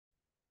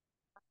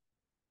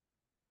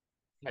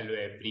Hello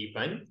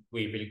everyone,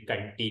 we will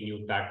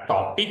continue the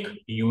topic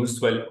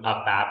usual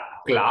ABAP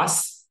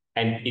class,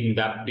 and in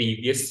the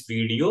previous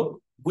video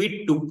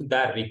we took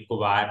the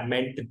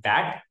requirement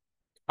that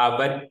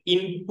our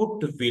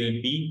input will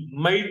be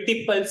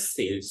multiple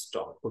sales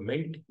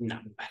document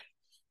number,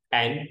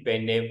 and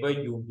whenever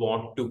you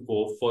want to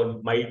go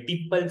for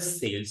multiple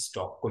sales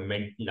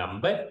document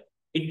number,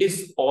 it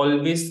is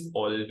always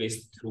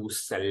through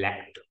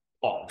select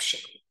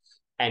option.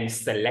 And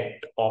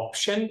select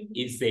option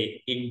is an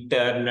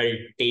internal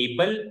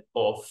table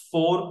of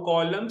 4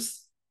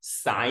 columns: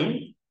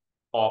 sign,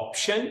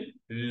 option,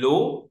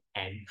 low,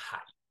 and high.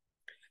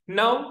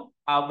 Now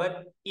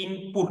our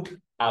input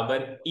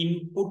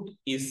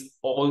is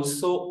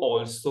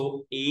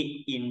also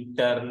a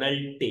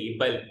internal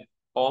table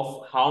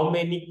of how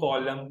many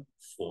column?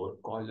 4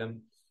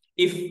 column.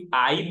 If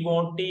I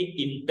want a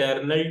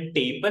internal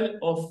table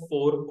of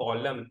 4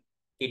 column,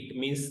 it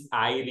means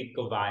I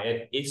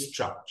require a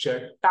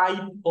structure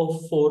type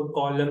of 4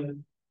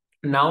 column.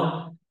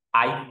 Now,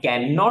 I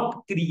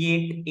cannot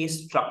create a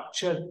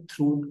structure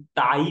through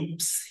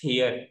types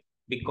here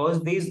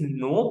because there is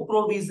no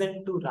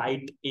provision to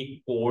write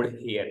a code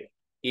here.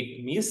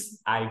 It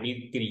means I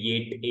will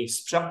create a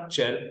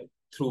structure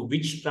through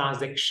which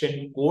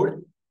transaction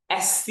code?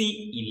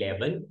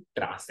 SC11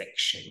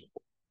 transaction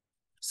code.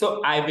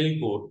 So I will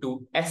go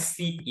to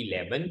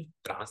SC11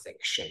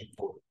 transaction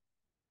code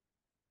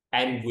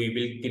and we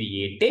will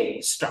create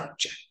a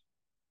structure.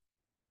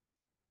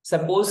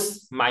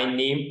 Suppose my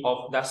name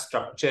of the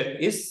structure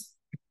is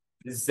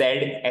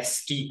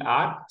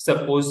ZSTR.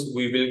 Suppose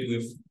we will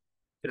give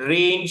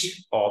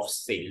range of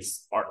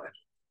sales order.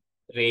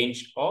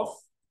 Range of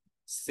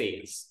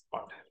sales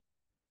order.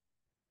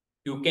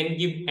 You can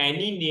give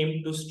any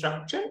name to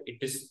structure. It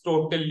is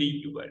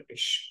totally your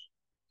wish.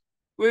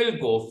 We will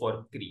go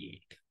for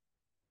create.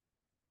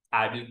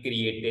 I will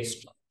create a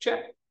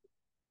structure.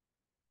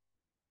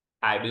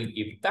 I will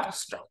give the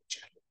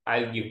structure.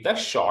 I'll give the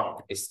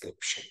short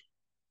description.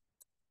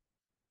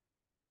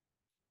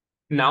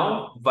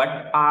 Now,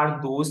 what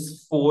are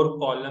those 4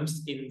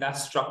 columns in the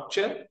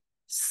structure?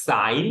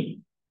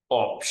 Sign,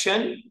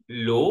 option,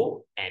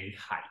 low, and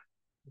high.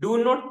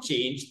 Do not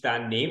change the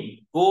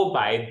name. Go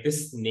by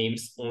these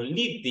names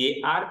only.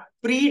 They are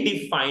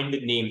predefined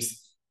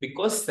names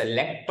because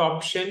select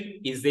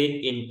option is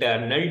an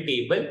internal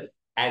table,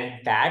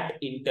 and that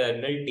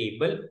internal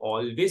table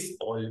always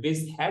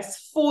has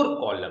 4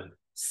 columns: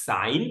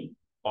 sign,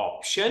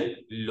 option,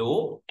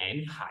 low,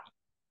 and high.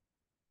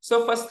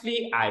 So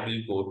firstly, I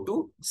will go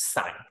to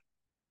sign.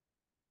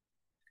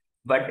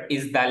 What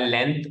is the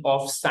length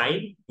of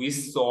sign? We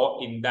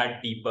saw in the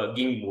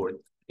debugging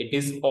mode. It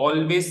is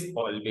always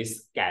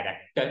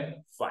character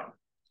 1.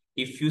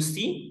 If you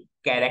see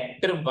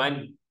character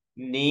 1,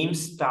 name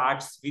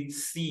starts with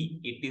C.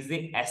 It is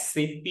a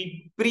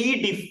SAP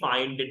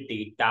predefined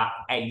data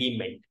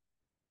element.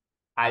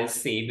 I'll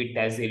save it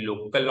as a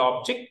local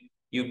object.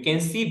 You can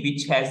see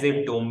which has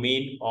a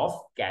domain of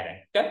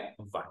character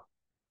 1.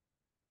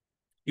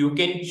 You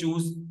can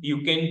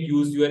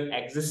use your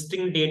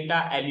existing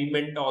data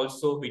element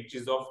also, which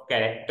is of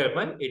character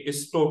 1. It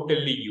is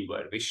totally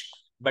your wish,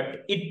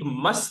 but it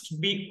must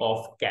be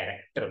of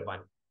character 1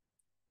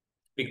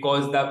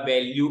 because the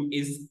value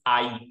is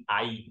I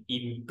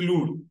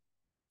include.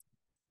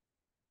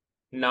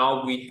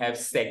 Now we have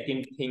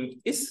second thing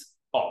is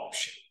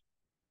option.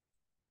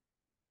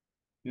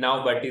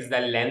 Now what is the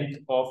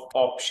length of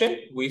option?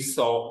 We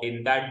saw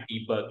in that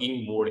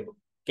debugging mode,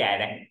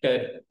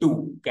 character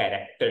 2.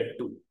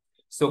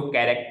 So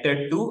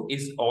character 2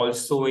 is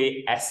also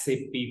a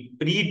SAP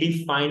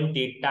predefined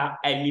data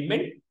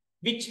element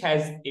which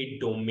has a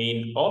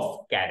domain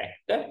of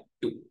character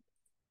 2.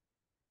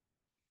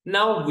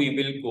 Now we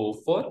will go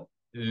for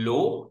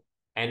low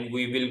and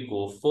we will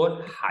go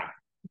for high.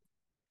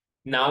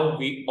 Now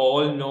we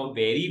all know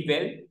very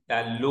well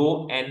the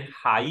low and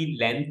high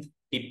length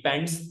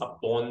depends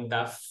upon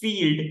the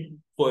field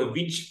for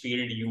which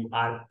field you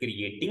are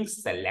creating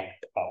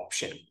select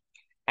option.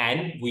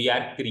 And we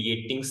are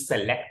creating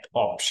select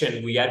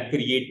option. We are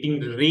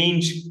creating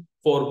range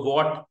for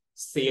what?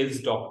 Sales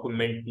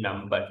document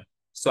number.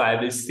 So I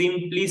will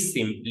simply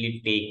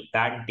take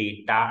that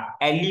data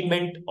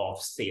element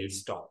of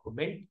sales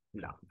document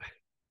number.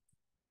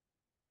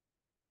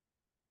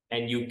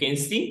 And you can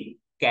see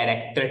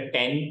character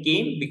 10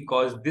 came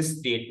because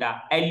this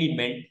data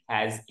element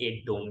has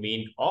a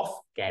domain of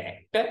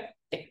character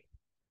 10.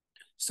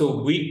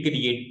 So we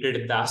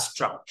created the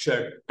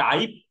structure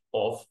type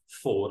of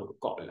 4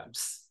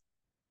 columns.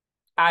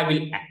 I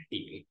will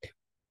activate.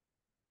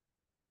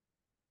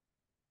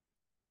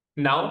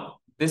 Now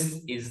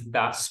this is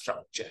the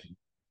structure.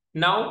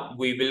 Now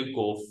we will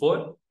go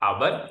for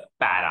our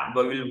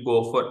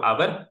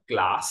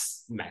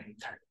class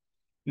method.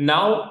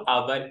 Now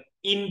our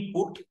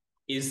input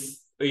is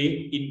a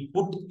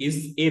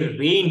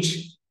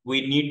range.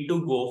 We need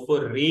to go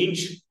for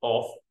range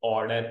of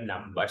order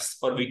numbers,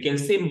 or we can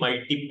say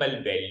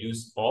multiple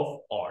values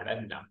of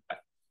order number.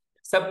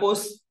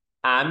 Suppose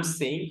I'm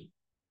saying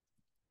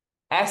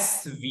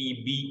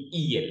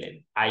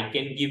SVBELN. I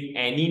can give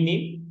any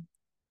name.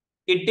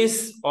 It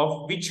is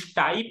of which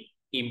type?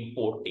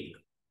 Importing.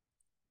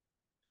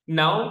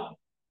 Now,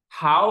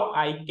 how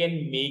I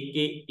can make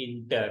a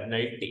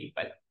internal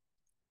table?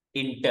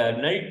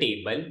 Internal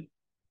table,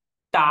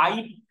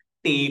 type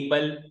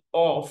table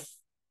of,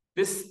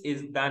 this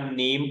is the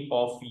name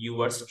of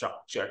your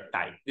structure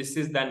type. This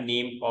is the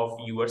name of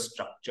your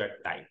structure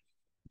type.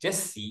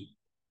 Just see,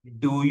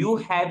 do you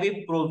have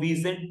a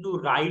provision to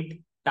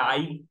write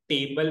type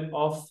table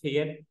of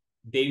here?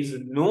 There is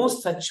no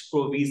such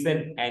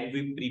provision, and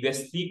we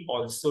previously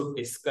also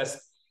discussed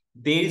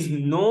there is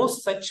no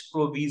such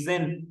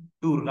provision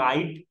to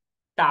write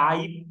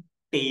type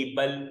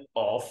table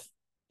of.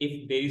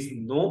 If there is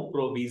no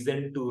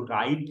provision to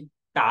write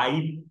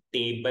type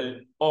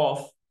table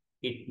of,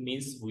 it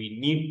means we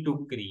need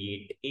to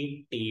create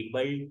a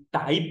table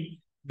type,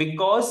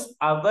 because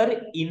our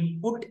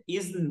input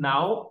is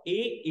now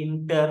a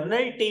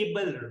internal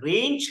table,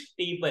 range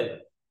table.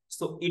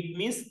 So it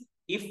means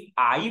if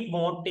I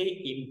want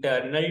a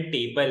internal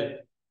table,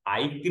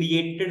 I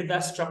created the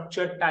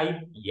structure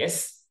type,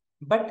 yes,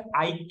 but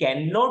I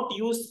cannot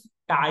use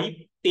type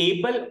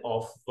table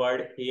of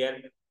word here.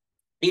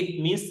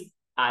 It means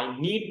I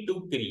need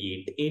to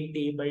create a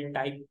table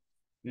type.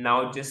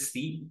 Now just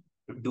see,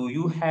 do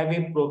you have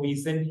a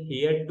provision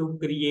here to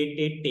create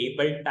a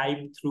table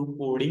type through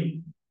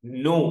coding?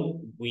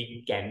 No,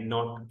 we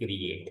cannot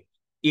create.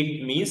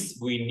 It means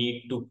we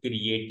need to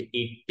create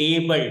a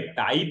table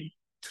type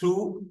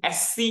through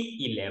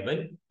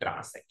SC11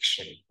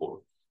 transaction code.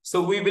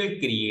 So we will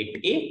create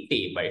a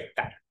table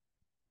type.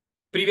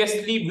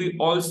 Previously, we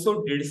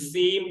also did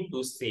same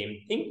to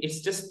same thing.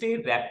 It's just a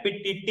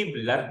repetitive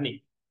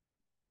learning.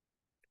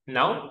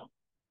 Now,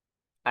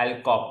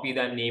 I'll copy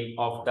the name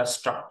of the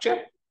structure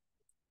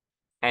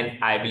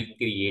and I will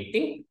create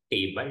a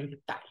table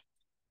type.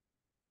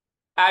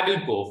 I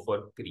will go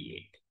for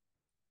create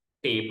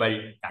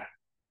table type.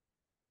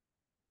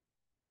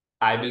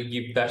 I will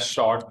give the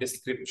short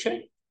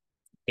description,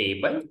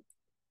 table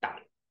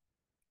type.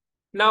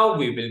 Now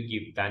we will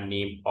give the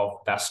name of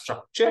the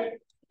structure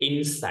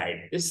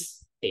inside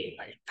this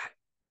table type.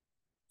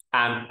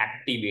 I'm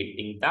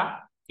activating the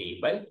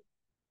table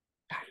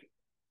type.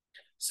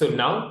 So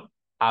now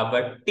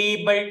our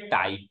table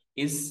type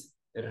is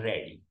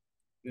ready.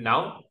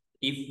 Now,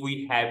 if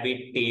we have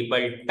a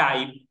table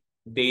type,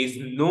 there is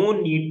no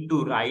need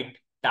to write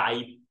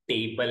type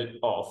table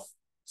of.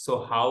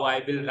 So how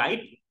I will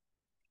write?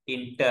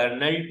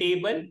 Internal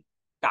table,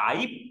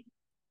 type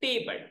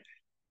table.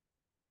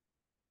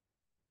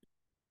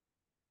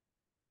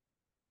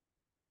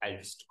 I'll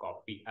just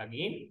copy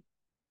again.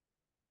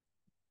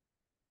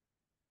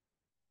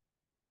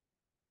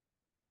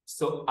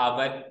 So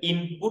our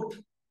input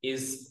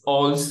is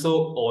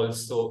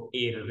also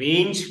a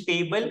range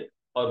table,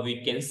 or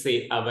we can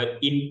say our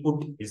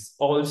input is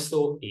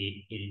also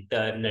a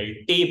internal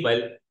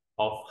table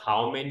of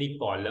how many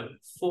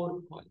columns?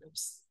 4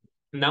 columns.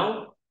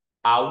 Now,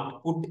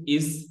 output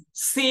is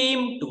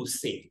same to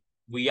same.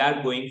 We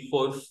are going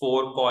for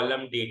 4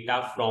 column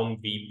data from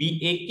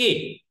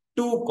VBAK,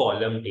 2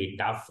 column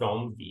data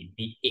from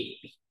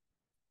VBAP.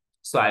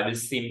 So I will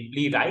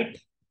simply write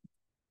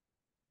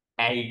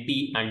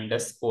LT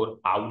underscore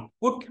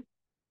output.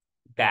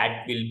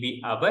 That will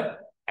be our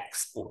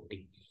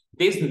exporting.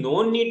 There's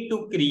no need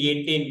to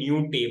create a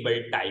new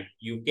table type.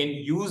 You can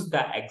use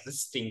the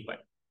existing one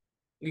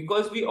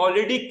because we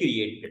already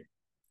created.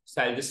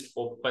 So I'll just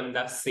open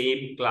the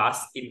same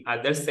class in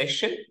other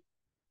session.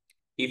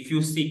 If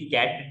you see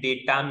get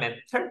data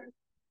method,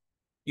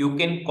 you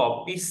can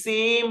copy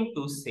same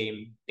to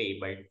same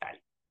table type.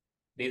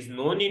 There's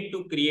no need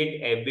to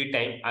create every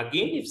time.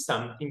 Again, if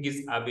something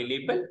is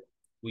available,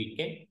 we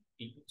can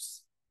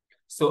use.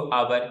 So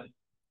our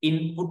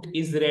input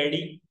is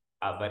ready.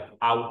 Our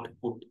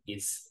output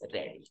is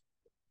ready.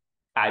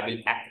 I will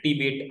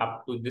activate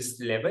up to this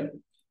level.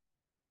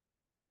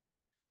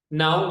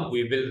 Now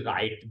we will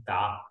write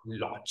the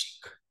logic.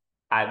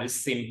 I will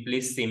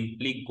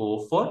simply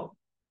go for,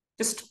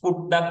 just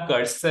put the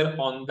cursor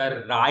on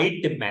the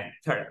right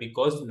method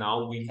because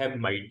now we have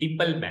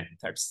multiple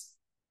methods.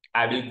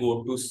 I will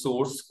go to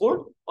source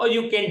code, or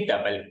you can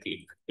double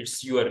click.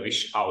 It's your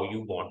wish how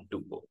you want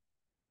to go.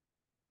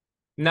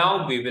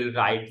 Now we will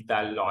write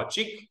the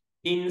logic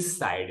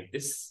inside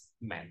this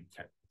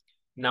method.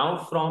 Now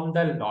from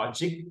the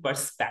logic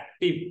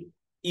perspective,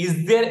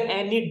 is there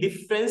any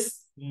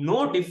difference?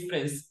 No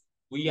difference.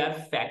 We are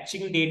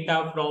fetching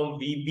data from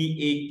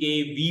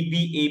VBAK,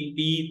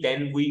 VBAP,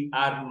 then we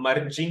are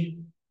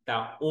merging.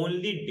 The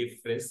only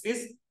difference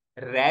is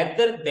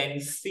rather than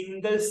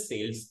single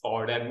sales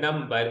order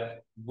number,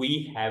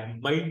 we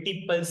have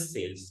multiple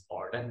sales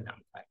order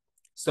number.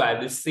 So I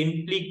will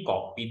simply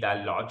copy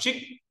the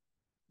logic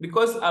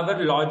because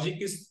our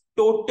logic is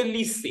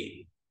totally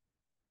same.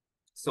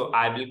 So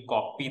I will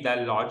copy the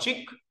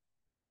logic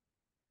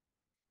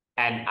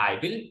and I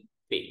will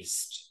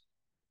paste.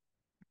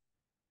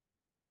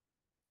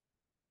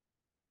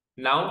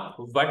 Now,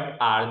 what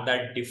are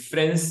the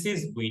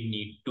differences we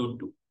need to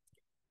do?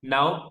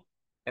 Now,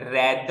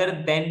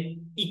 rather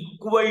than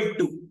equal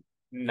to.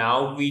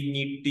 Now we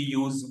need to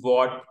use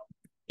what?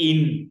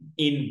 In,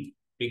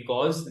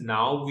 because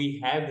now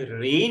we have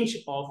range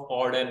of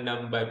order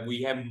number.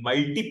 We have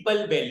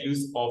multiple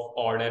values of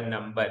order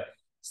number.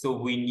 So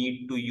we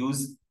need to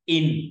use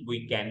in.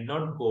 We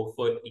cannot go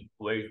for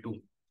equal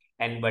to.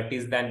 And what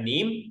is the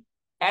name?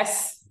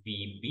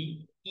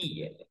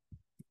 SVBEL.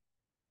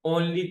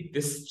 Only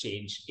this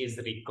change is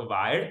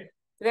required.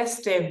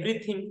 Rest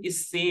everything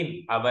is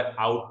same. Our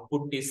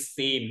output is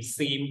same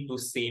to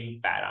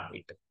same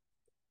parameter.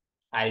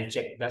 I'll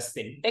check the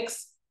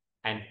syntax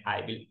and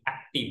I will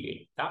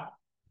activate the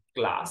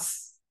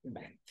class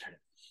method.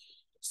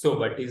 So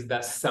what is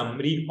the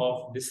summary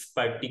of this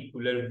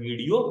particular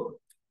video?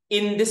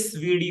 In this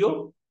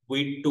video,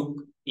 we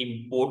took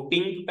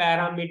importing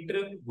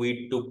parameter,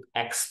 we took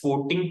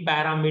exporting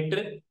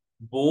parameter.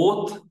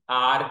 Both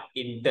are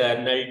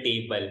internal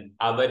table.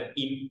 Our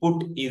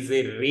input is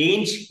a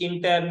range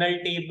internal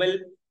table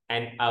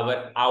and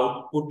our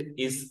output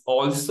is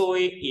also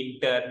a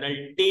internal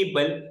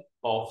table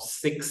of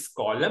 6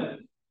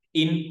 column.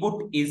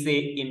 Input is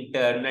a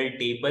internal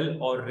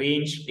table or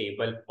range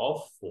table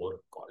of 4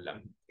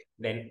 column.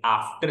 Then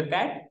after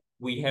that,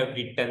 we have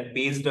written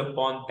based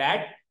upon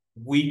that,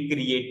 we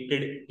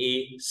created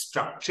a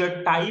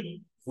structure type,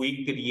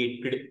 we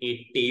created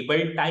a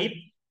table type,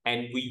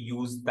 and we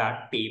use the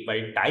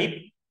table type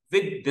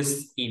with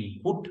this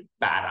input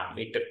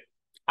parameter.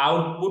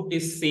 Output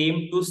is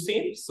same to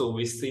same, so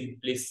we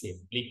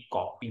simply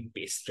copy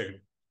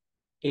pasted.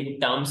 In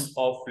terms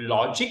of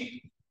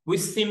logic, we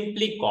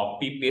simply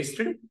copy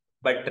pasted,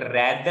 but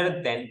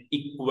rather than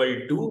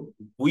equal to,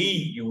 we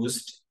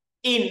used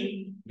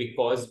in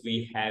because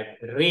we have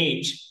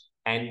range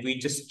and we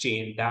just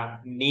change the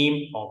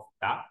name of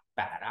the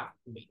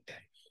parameter.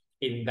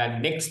 In the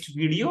next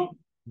video,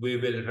 we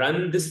will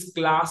run this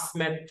class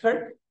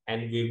method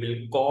and we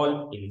will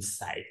call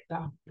inside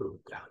the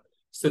program.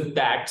 So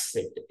that's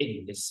it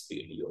in this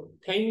video.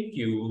 Thank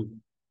you.